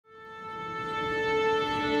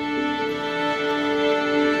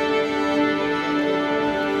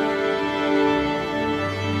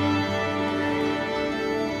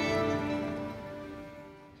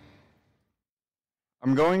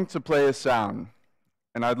I'm going to play a sound,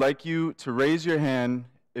 and I'd like you to raise your hand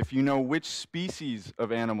if you know which species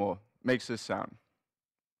of animal makes this sound.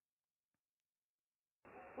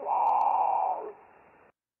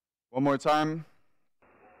 One more time.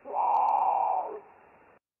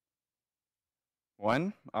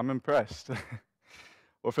 One? I'm impressed.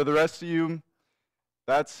 Well, for the rest of you,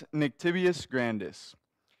 that's Nyctibius grandis,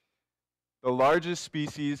 the largest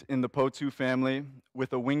species in the potoo family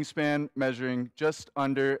with a wingspan measuring just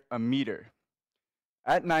under a meter.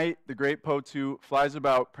 At night, the great potoo flies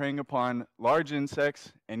about preying upon large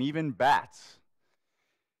insects and even bats.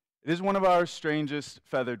 It is one of our strangest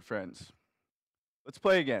feathered friends. Let's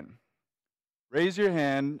play again. Raise your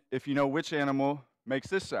hand if you know which animal makes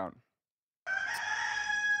this sound.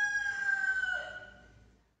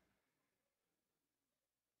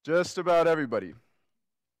 Just about everybody.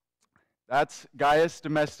 That's Gaius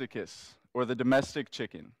domesticus, or the domestic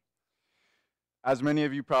chicken, as many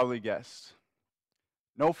of you probably guessed.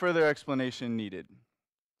 No further explanation needed.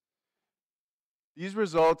 These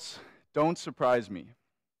results don't surprise me.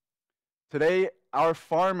 Today, our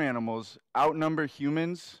farm animals outnumber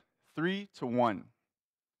humans 3-1.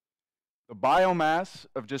 The biomass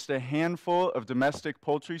of just a handful of domestic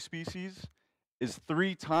poultry species is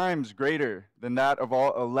 3 times greater than that of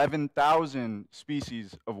all 11,000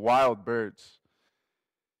 species of wild birds.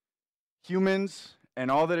 Humans and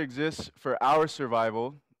all that exists for our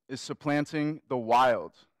survival is supplanting the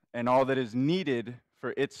wild and all that is needed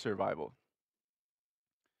for its survival.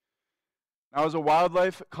 Now, as a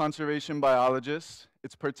wildlife conservation biologist,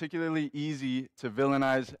 it's particularly easy to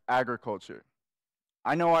villainize agriculture.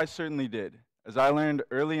 I know I certainly did, as I learned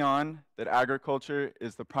early on that agriculture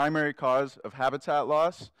is the primary cause of habitat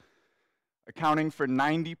loss, accounting for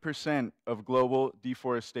 90% of global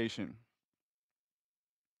deforestation.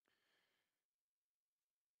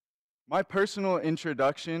 My personal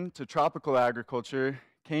introduction to tropical agriculture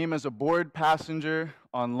came as a bored passenger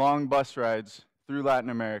on long bus rides through Latin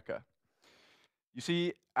America. You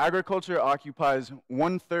see, agriculture occupies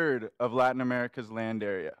 1/3 of Latin America's land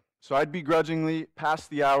area, so I'd begrudgingly pass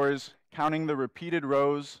the hours counting the repeated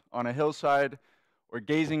rows on a hillside or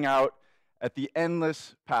gazing out at the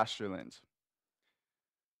endless pasturelands.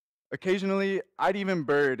 Occasionally, I'd even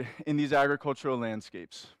bird in these agricultural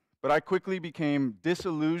landscapes, but I quickly became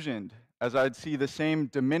disillusioned as I'd see the same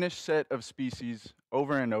diminished set of species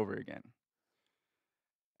over and over again.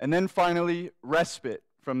 And then finally, respite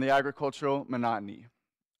from the agricultural monotony.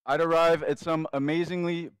 I'd arrive at some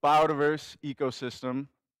amazingly biodiverse ecosystem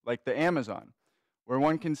like the Amazon, where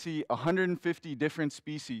one can see 150 different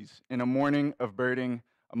species in a morning of birding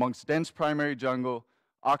amongst dense primary jungle,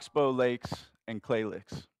 oxbow lakes, and clay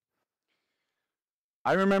licks.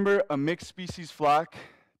 I remember a mixed species flock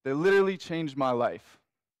that literally changed my life.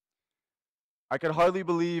 I could hardly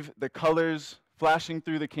believe the colors flashing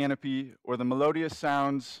through the canopy or the melodious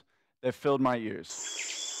sounds that filled my ears.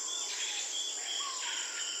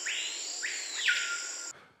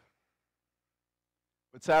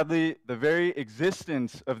 But sadly, the very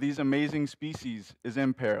existence of these amazing species is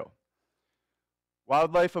in peril.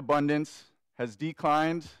 Wildlife abundance has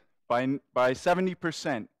declined by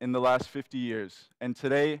 70% in the last 50 years, and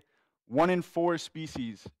today, 1 in 4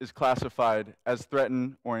 species is classified as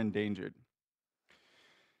threatened or endangered.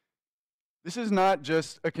 This is not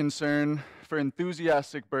just a concern for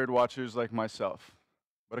enthusiastic birdwatchers like myself,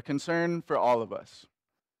 but a concern for all of us.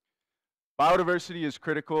 Biodiversity is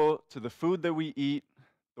critical to the food that we eat,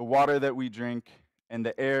 the water that we drink, and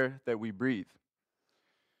the air that we breathe.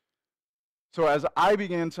 So as I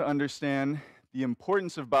began to understand the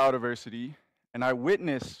importance of biodiversity, and I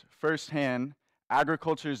witnessed firsthand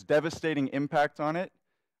agriculture's devastating impact on it,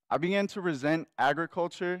 I began to resent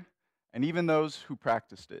agriculture and even those who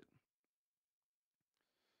practiced it.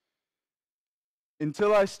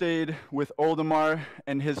 Until I stayed with Oldemar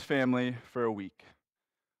and his family for a week.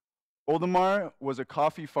 Oldemar was a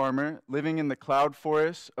coffee farmer living in the cloud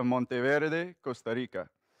forests of Monteverde, Costa Rica.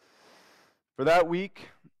 For that week,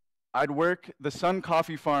 I'd work the Sun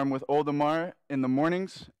Coffee Farm with Oldemar in the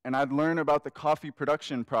mornings, and I'd learn about the coffee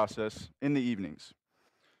production process in the evenings.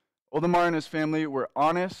 Oldemar and his family were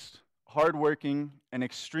honest, hardworking, and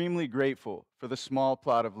extremely grateful for the small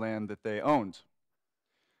plot of land that they owned.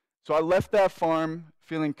 So I left that farm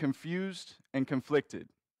feeling confused and conflicted.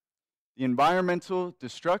 The environmental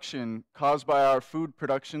destruction caused by our food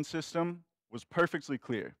production system was perfectly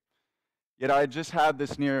clear. Yet I had just had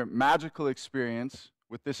this near magical experience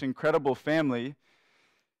with this incredible family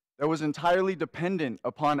that was entirely dependent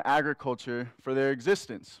upon agriculture for their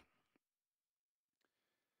existence.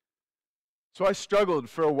 So I struggled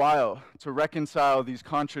for a while to reconcile these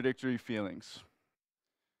contradictory feelings.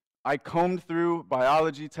 I combed through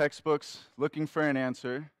biology textbooks looking for an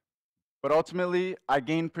answer, but ultimately I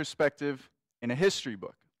gained perspective in a history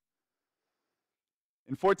book.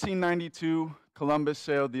 In 1492, Columbus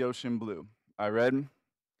sailed the ocean blue. I read,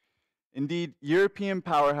 indeed, European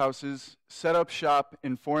powerhouses set up shop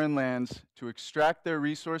in foreign lands to extract their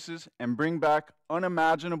resources and bring back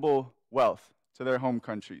unimaginable wealth to their home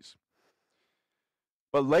countries.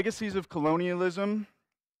 But legacies of colonialism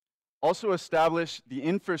also established the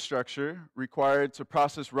infrastructure required to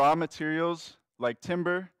process raw materials like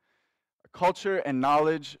timber, a culture and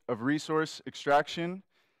knowledge of resource extraction,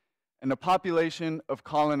 and a population of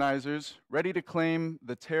colonizers ready to claim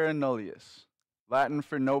the terra nullius, Latin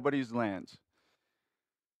for nobody's land.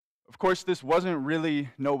 Of course, this wasn't really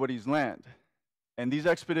nobody's land, and these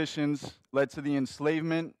expeditions led to the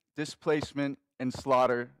enslavement, displacement, and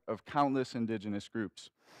slaughter of countless indigenous groups.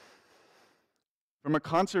 From a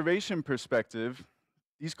conservation perspective,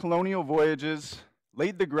 these colonial voyages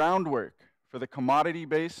laid the groundwork for the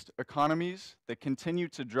commodity-based economies that continue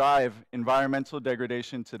to drive environmental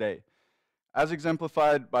degradation today, as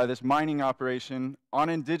exemplified by this mining operation on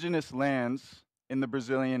indigenous lands in the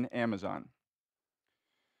Brazilian Amazon.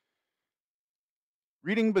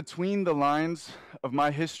 Reading between the lines of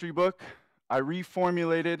my history book, I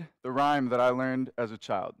reformulated the rhyme that I learned as a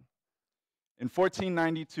child. In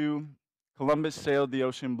 1492, Columbus sailed the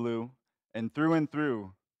ocean blue, and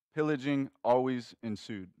through, pillaging always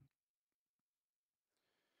ensued.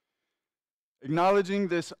 Acknowledging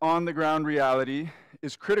this on-the-ground reality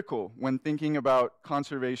is critical when thinking about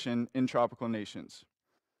conservation in tropical nations.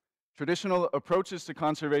 Traditional approaches to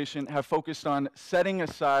conservation have focused on setting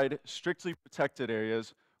aside strictly protected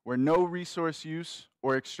areas where no resource use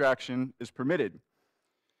or extraction is permitted.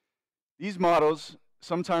 These models,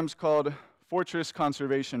 sometimes called fortress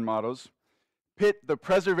conservation models, pit the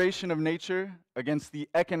preservation of nature against the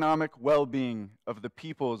economic well-being of the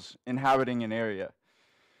peoples inhabiting an area.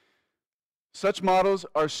 Such models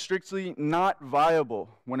are strictly not viable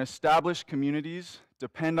when established communities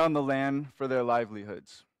depend on the land for their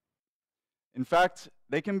livelihoods. In fact,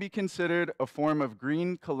 they can be considered a form of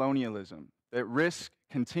green colonialism that risks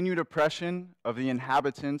continued oppression of the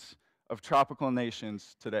inhabitants of tropical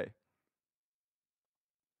nations today.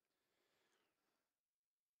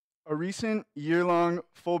 A recent year-long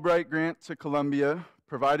Fulbright grant to Columbia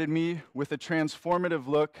provided me with a transformative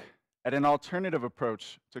look at an alternative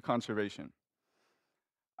approach to conservation.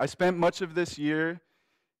 I spent much of this year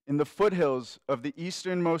in the foothills of the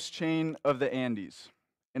easternmost chain of the Andes,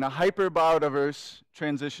 in a hyper-biodiverse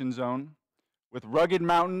transition zone with rugged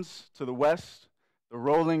mountains to the west, the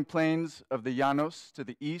rolling plains of the Llanos to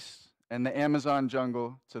the east, and the Amazon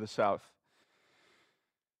jungle to the south.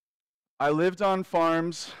 I lived on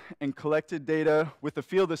farms and collected data with a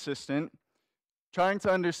field assistant, trying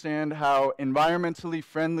to understand how environmentally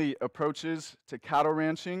friendly approaches to cattle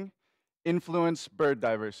ranching influence bird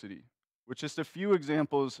diversity, with just a few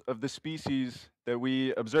examples of the species that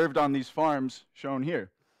we observed on these farms shown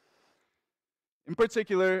here. In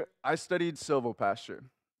particular, I studied silvopasture,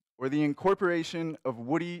 or the incorporation of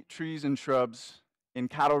woody trees and shrubs in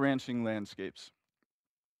cattle ranching landscapes.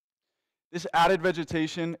 This added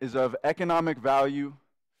vegetation is of economic value,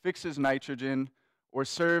 fixes nitrogen, or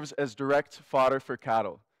serves as direct fodder for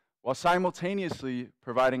cattle, while simultaneously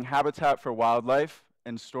providing habitat for wildlife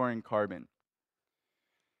and storing carbon.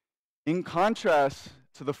 In contrast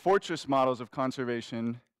to the fortress models of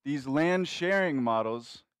conservation, these land-sharing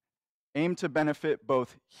models aim to benefit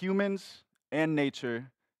both humans and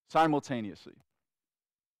nature simultaneously.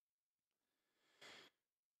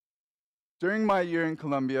 During my year in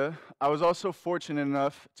Colombia, I was also fortunate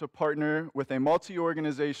enough to partner with a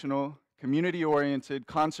multi-organizational, community-oriented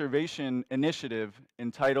conservation initiative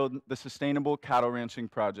entitled the Sustainable Cattle Ranching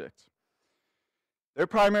Project. Their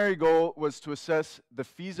primary goal was to assess the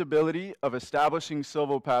feasibility of establishing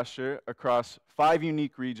silvopasture across 5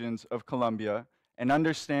 unique regions of Colombia and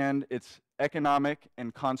understand its economic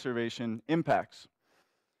and conservation impacts.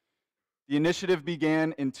 The initiative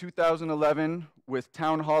began in 2011 with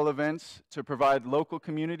town hall events to provide local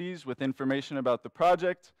communities with information about the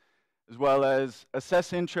project, as well as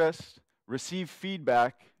assess interest, receive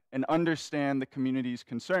feedback, and understand the community's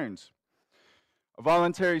concerns. A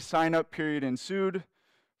voluntary sign-up period ensued,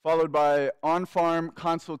 followed by on-farm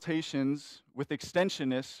consultations with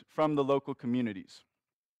extensionists from the local communities.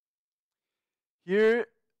 Here,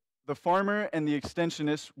 the farmer and the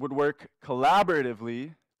extensionist would work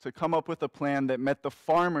collaboratively to come up with a plan that met the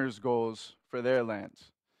farmer's goals for their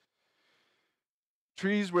lands.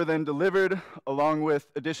 Trees were then delivered along with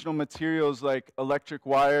additional materials like electric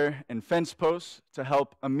wire and fence posts to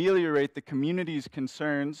help ameliorate the community's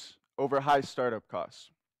concerns over high startup costs.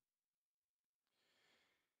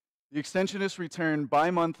 The extensionists returned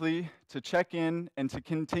bi-monthly to check in and to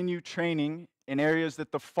continue training in areas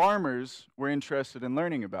that the farmers were interested in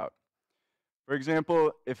learning about. For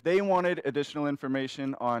example, if they wanted additional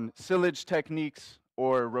information on silage techniques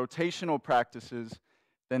or rotational practices,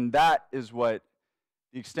 then that is what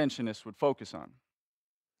the extensionists would focus on.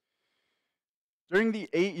 During the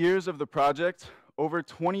 8 years of the project, over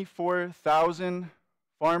 24,000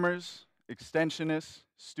 farmers, extensionists,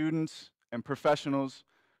 students, and professionals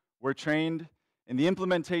were trained in the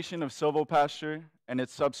implementation of silvopasture and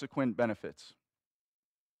its subsequent benefits.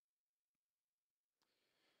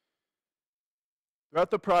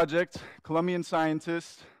 Throughout the project, Colombian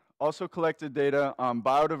scientists also collected data on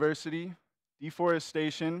biodiversity,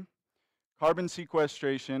 deforestation, carbon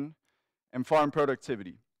sequestration, and farm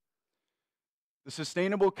productivity. The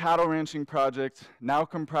Sustainable Cattle Ranching Project now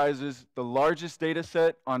comprises the largest data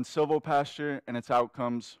set on silvopasture and its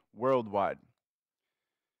outcomes worldwide.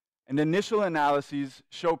 And initial analyses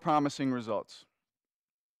show promising results.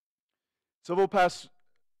 Farms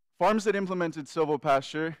that implemented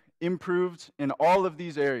silvopasture improved in all of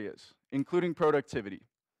these areas, including productivity.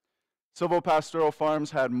 Silvopastoral farms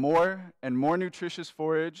had more and more nutritious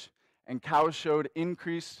forage, and cows showed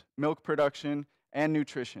increased milk production and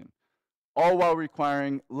nutrition, all while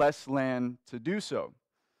requiring less land to do so.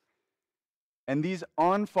 And these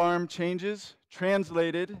on-farm changes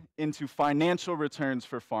translated into financial returns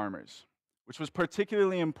for farmers, which was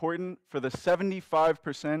particularly important for the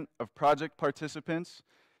 75% of project participants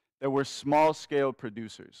that were small-scale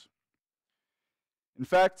producers. In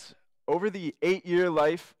fact, over the 8-year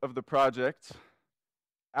life of the project,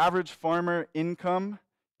 average farmer income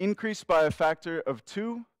increased by a factor of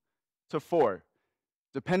 2 to 4,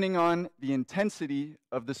 depending on the intensity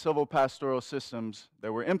of the silvopastoral systems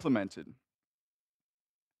that were implemented.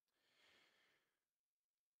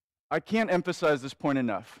 I can't emphasize this point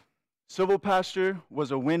enough. Silvopasture was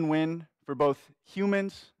a win-win for both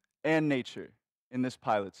humans and nature in this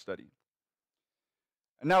pilot study.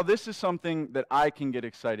 And now this is something that I can get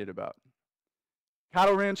excited about.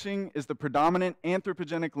 Cattle ranching is the predominant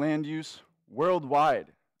anthropogenic land use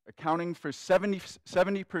worldwide, accounting for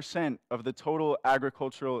 70% of the total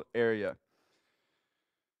agricultural area.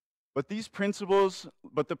 But the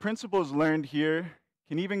principles learned here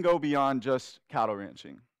can even go beyond just cattle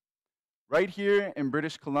ranching. Right here in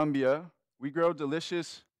British Columbia, we grow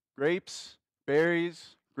delicious grapes,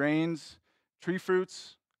 berries, grains, tree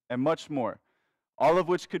fruits, and much more, all of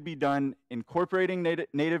which could be done incorporating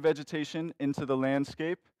native vegetation into the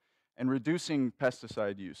landscape and reducing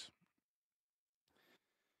pesticide use.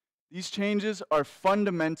 These changes are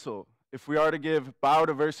fundamental if we are to give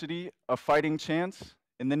biodiversity a fighting chance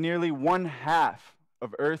in the nearly 1/2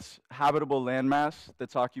 of Earth's habitable landmass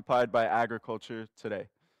that's occupied by agriculture today.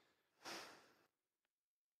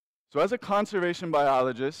 So as a conservation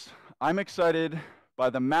biologist, I'm excited by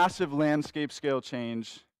the massive landscape scale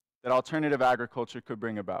change that alternative agriculture could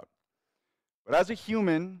bring about. But as a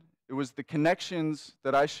human, it was the connections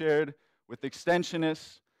that I shared with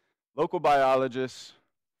extensionists, local biologists,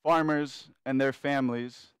 farmers, and their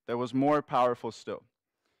families that was more powerful still.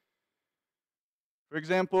 For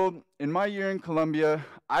example, in my year in Colombia,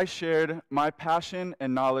 I shared my passion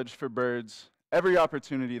and knowledge for birds every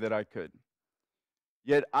opportunity that I could.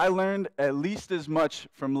 Yet I learned at least as much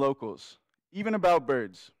from locals, even about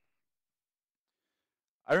birds.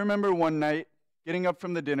 I remember one night getting up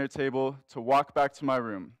from the dinner table to walk back to my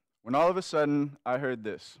room, when all of a sudden I heard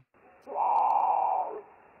this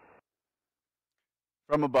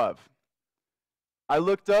from above. I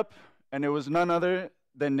looked up, and it was none other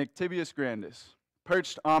than Nyctibius grandis,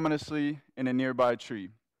 perched ominously in a nearby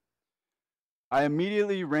tree. I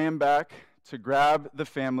immediately ran back to grab the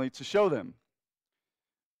family to show them.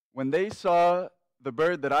 When they saw the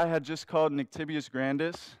bird that I had just called Nyctibius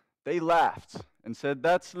grandis, they laughed and said,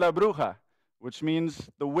 "That's la bruja," which means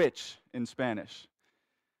the witch in Spanish.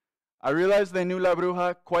 I realized they knew la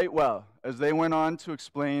bruja quite well, as they went on to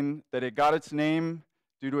explain that it got its name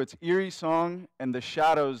due to its eerie song and the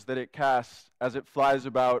shadows that it casts as it flies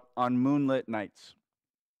about on moonlit nights.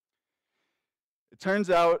 It turns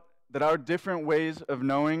out that our different ways of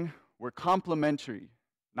knowing were complementary,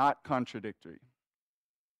 not contradictory.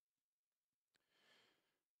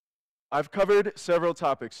 I've covered several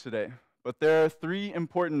topics today, but there are 3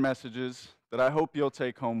 important messages that I hope you'll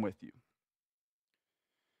take home with you.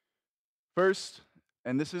 First,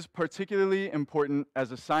 and this is particularly important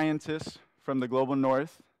as a scientist from the global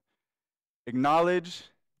north, Acknowledge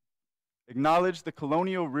the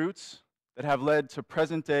colonial roots that have led to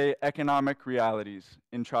present-day economic realities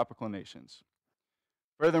in tropical nations.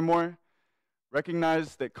 Furthermore,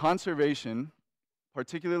 recognize that conservation,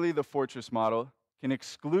 particularly the fortress model, can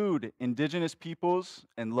exclude indigenous peoples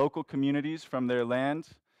and local communities from their land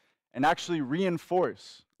and actually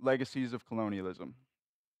reinforce legacies of colonialism.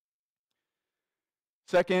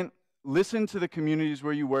 Second, listen to the communities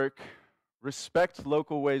where you work, respect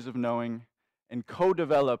local ways of knowing, and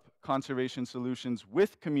co-develop conservation solutions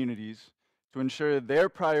with communities to ensure their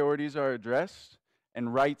priorities are addressed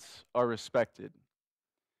and rights are respected.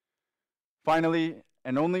 Finally,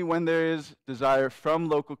 and only when there is desire from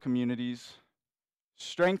local communities,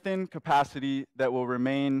 strengthen capacity that will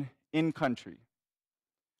remain in country.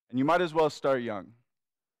 And you might as well start young.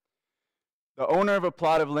 The owner of a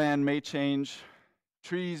plot of land may change,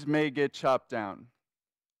 trees may get chopped down,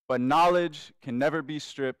 but knowledge can never be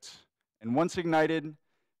stripped, and once ignited,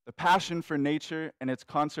 the passion for nature and its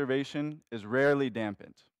conservation is rarely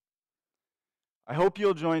dampened. I hope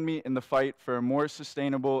you'll join me in the fight for a more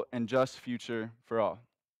sustainable and just future for all.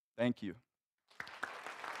 Thank you.